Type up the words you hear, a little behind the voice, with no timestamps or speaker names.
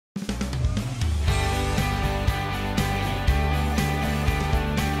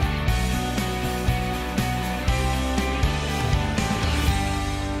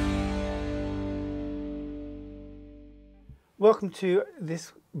Welcome to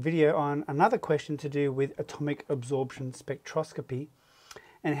this video on another question to do with atomic absorption spectroscopy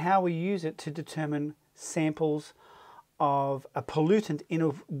and how we use it to determine samples of a pollutant in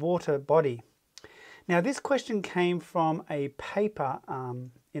a water body. Now this question came from a paper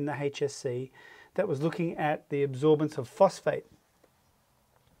in the HSC that was looking at the absorbance of phosphate.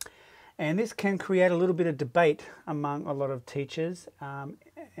 And this can create a little bit of debate among a lot of teachers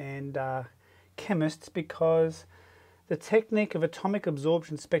and chemists, because the technique of atomic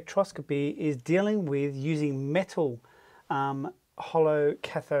absorption spectroscopy is dealing with using metal hollow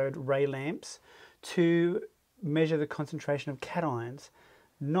cathode ray lamps to measure the concentration of cations,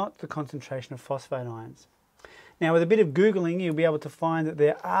 not the concentration of phosphate ions. Now, with a bit of Googling, you'll be able to find that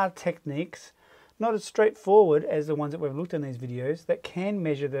there are techniques, not as straightforward as the ones that we've looked at in these videos, that can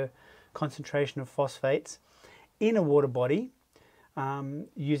measure the concentration of phosphates in a water body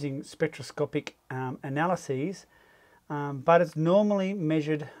using spectroscopic analyses. But it's normally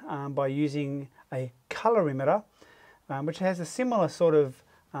measured by using a colorimeter, which has a similar sort of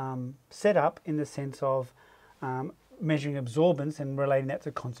setup in the sense of measuring absorbance and relating that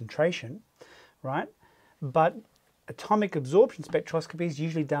to concentration, right? But atomic absorption spectroscopy is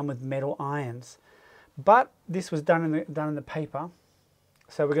usually done with metal ions. But this was done in the paper,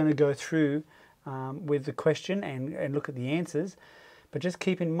 so we're going to go through with the question and look at the answers. But just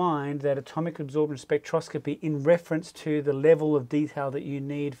keep in mind that atomic absorption spectroscopy, in reference to the level of detail that you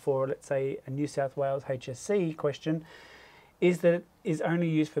need for, let's say, a New South Wales HSC question, is that it is only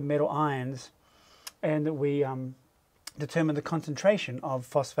used for metal ions, and that we determine the concentration of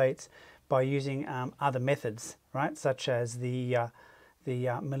phosphates by using other methods, right, such as the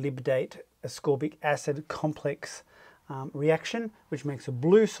molybdate ascorbic acid complex reaction, which makes a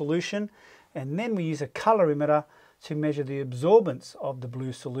blue solution, and then we use a colorimeter to measure the absorbance of the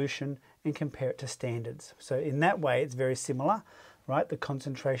blue solution and compare it to standards. So in that way, it's very similar, right? The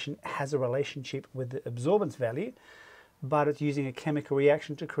concentration has a relationship with the absorbance value, but it's using a chemical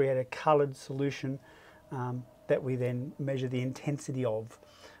reaction to create a colored solution that we then measure the intensity of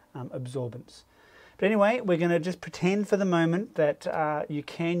absorbance. But anyway, we're going to just pretend for the moment that you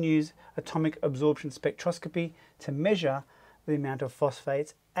can use atomic absorption spectroscopy to measure the amount of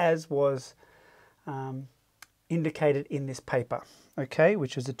phosphates, as was indicated in this paper, okay,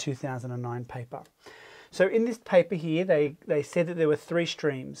 which was a 2009 paper. So in this paper here, they said that there were 3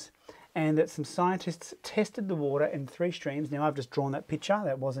 streams, and that some scientists tested the water in 3 streams. Now I've just drawn that picture,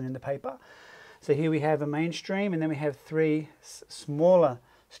 that wasn't in the paper. So here we have a main stream, and then we have 3 smaller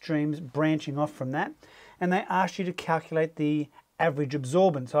streams branching off from that, and they asked you to calculate the average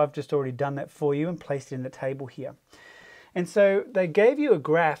absorbance. So I've just already done that for you and placed it in the table here. And so they gave you a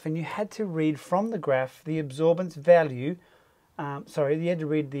graph, and you had to read from the graph the absorbance value. You had to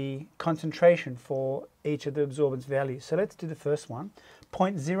read the concentration for each of the absorbance values. So let's do the first one,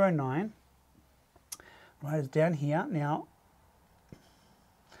 0.09. Right, it's down here. Now,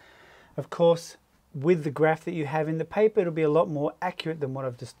 of course, with the graph that you have in the paper, it'll be a lot more accurate than what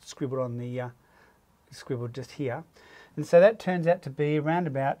I've just scribbled on the scribbled just here. And so that turns out to be around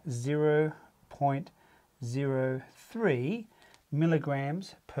about 0.03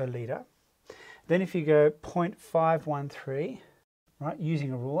 milligrams per litre. Then if you go 0.513, right,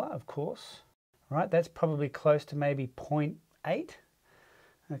 using a ruler, of course, right, that's probably close to maybe 0.8.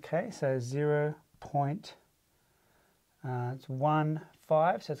 Okay, so it's 15,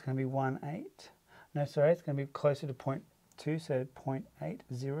 so it's going to be 18. No, sorry, it's going to be closer to 0.2, so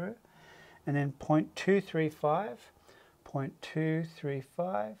 0.80. And then 0.235,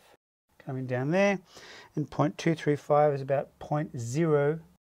 0.235. Coming down there, and 0.235 is about 0.0.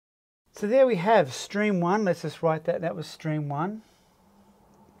 So there we have stream 1. Let's just write that. That was stream 1.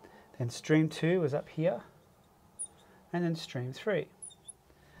 Then stream 2 was up here, and then stream 3.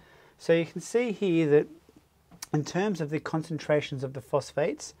 So you can see here that in terms of the concentrations of the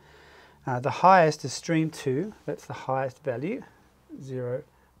phosphates, the highest is stream 2. That's the highest value,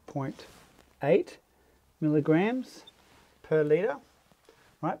 0.8 milligrams per litre.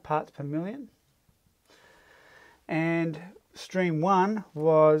 Right, parts per million. And stream 1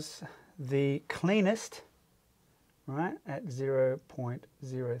 was the cleanest, right, at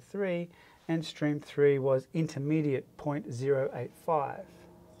 0.03, and stream 3 was intermediate, 0.085.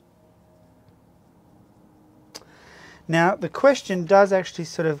 Now, the question does actually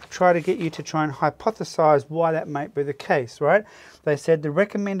sort of try to get you to try and hypothesize why that might be the case, right? They said the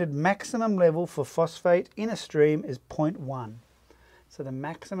recommended maximum level for phosphate in a stream is 0.1. So the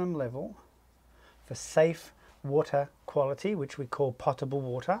maximum level for safe water quality, which we call potable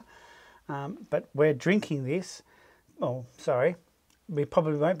water, but we're drinking this, oh sorry, we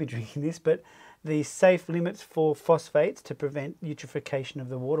probably won't be drinking this, but the safe limits for phosphates to prevent eutrophication of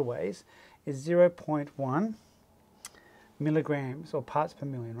the waterways is 0.1 milligrams or parts per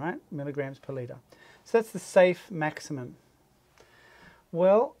million, right? Milligrams per litre. So that's the safe maximum.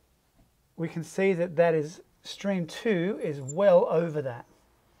 Well, we can see that that is stream 2 is well over that.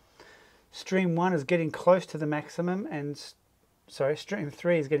 Stream 1 is getting close to the maximum, and stream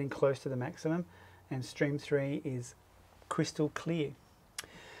 3 is getting close to the maximum, and stream 3 is crystal clear.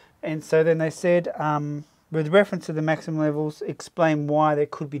 And so then they said, with reference to the maximum levels, explain why there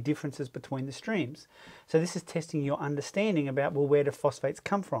could be differences between the streams. So this is testing your understanding about, well, where do phosphates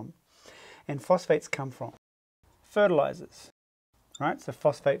come from? And phosphates come from fertilizers, right? So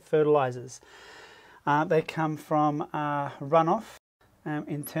phosphate fertilizers. They come from runoff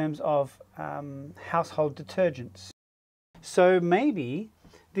in terms of household detergents. So maybe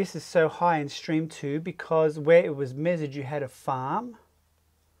this is so high in stream 2 because where it was measured you had a farm.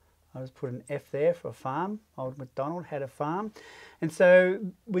 I'll just put an F there for a farm. Old MacDonald had a farm. And so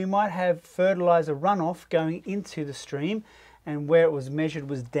we might have fertilizer runoff going into the stream, and where it was measured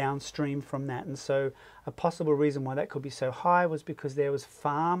was downstream from that. And so a possible reason why that could be so high was because there was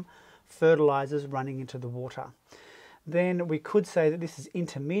farm fertilizers running into the water. Then we could say that this is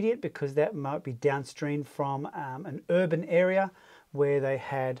intermediate because that might be downstream from an urban area where they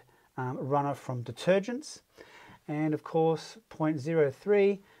had runoff from detergents. And of course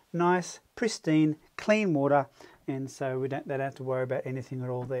 0.03, nice, pristine, clean water, and so they don't have to worry about anything at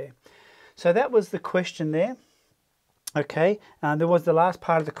all there. So that was the question there. Okay, there was the last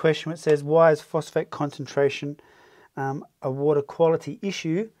part of the question which says, why is phosphate concentration a water quality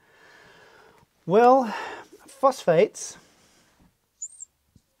issue? Well, phosphates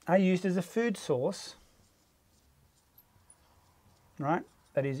are used as a food source, right?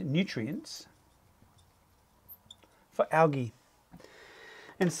 That is nutrients for algae.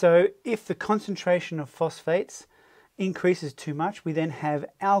 And so if the concentration of phosphates increases too much, we then have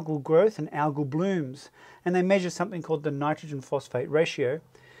algal growth and algal blooms. And they measure something called the nitrogen phosphate ratio.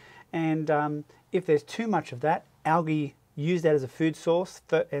 And if there's too much of that, algae use that as a food source,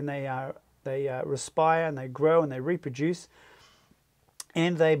 and they respire and they grow and they reproduce,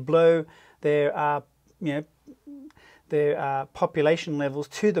 and they blow their population levels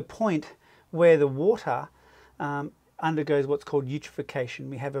to the point where the water undergoes what's called eutrophication.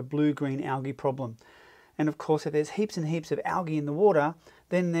 We have a blue-green algae problem. And of course, if there's heaps and heaps of algae in the water,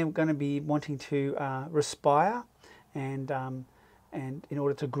 then they're going to be wanting to respire and in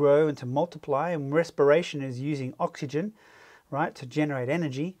order to grow and to multiply. And respiration is using oxygen, right, to generate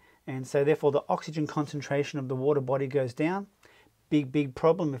energy. And so therefore the oxygen concentration of the water body goes down. Big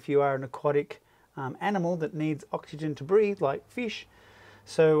problem if you are an aquatic animal that needs oxygen to breathe, like fish.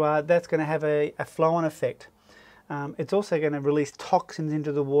 So that's going to have a flow-on effect. It's also going to release toxins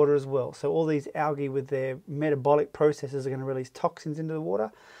into the water as well. So all these algae with their metabolic processes are going to release toxins into the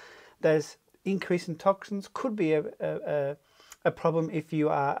water. Those increase in toxins could be a problem if you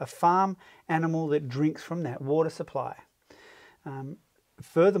are a farm animal that drinks from that water supply.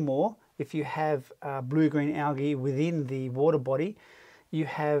 Furthermore, if you have blue-green algae within the water body, you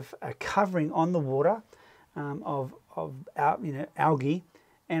have a covering on the water of algae.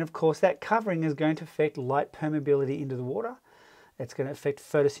 And of course, that covering is going to affect light permeability into the water. It's going to affect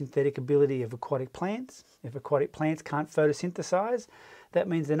photosynthetic ability of aquatic plants. If aquatic plants can't photosynthesize, that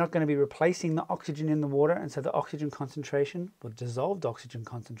means they're not going to be replacing the oxygen in the water, and so the oxygen concentration, or dissolved oxygen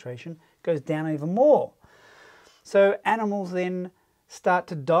concentration, goes down even more. So animals then start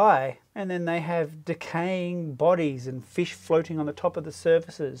to die, and then they have decaying bodies and fish floating on the top of the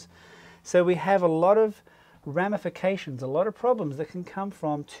surfaces. So we have a lot of ramifications, a lot of problems that can come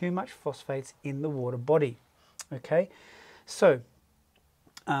from too much phosphates in the water body. Okay, so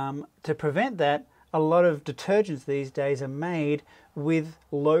to prevent that, a lot of detergents these days are made with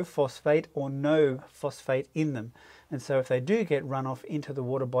low phosphate or no phosphate in them, and so if they do get runoff into the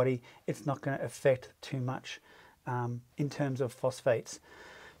water body, it's not going to affect too much in terms of phosphates.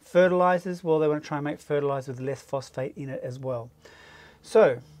 Fertilizers, well, they want to try and make fertilizer with less phosphate in it as well.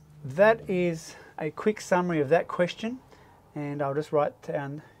 So that is a quick summary of that question, and I'll just write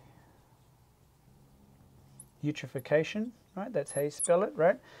down eutrophication, right? That's how you spell it,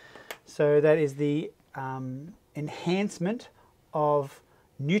 right? So that is the enhancement of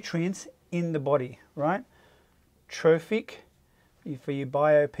nutrients in the body, right? Trophic, for you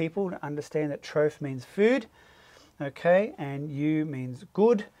bio people to understand that troph means food, okay, and U means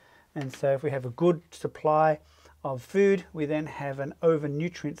good, and so if we have a good supply of food, we then have an over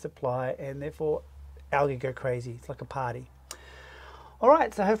nutrient supply, and therefore algae go crazy. It's like a party. All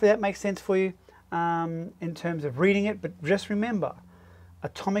right, so hopefully that makes sense for you in terms of reading it, but just remember,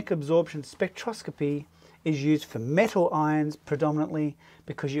 atomic absorption spectroscopy is used for metal ions predominantly,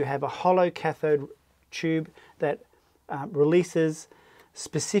 because you have a hollow cathode tube that releases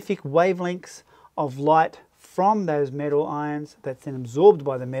specific wavelengths of light from those metal ions that's then absorbed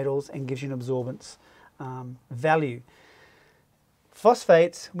by the metals and gives you an absorbance value.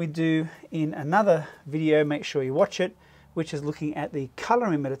 Phosphates we do in another video, make sure you watch it, which is looking at the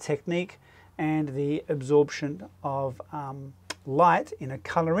colorimeter technique and the absorption of light in a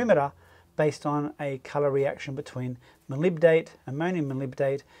colorimeter based on a color reaction between molybdate, ammonium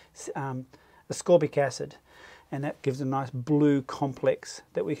molybdate, ascorbic acid, and that gives a nice blue complex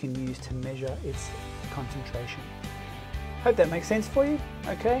that we can use to measure its concentration. Hope that makes sense for you.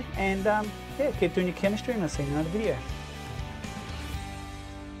 Okay, and yeah, keep doing your chemistry, and I'll see you in another video.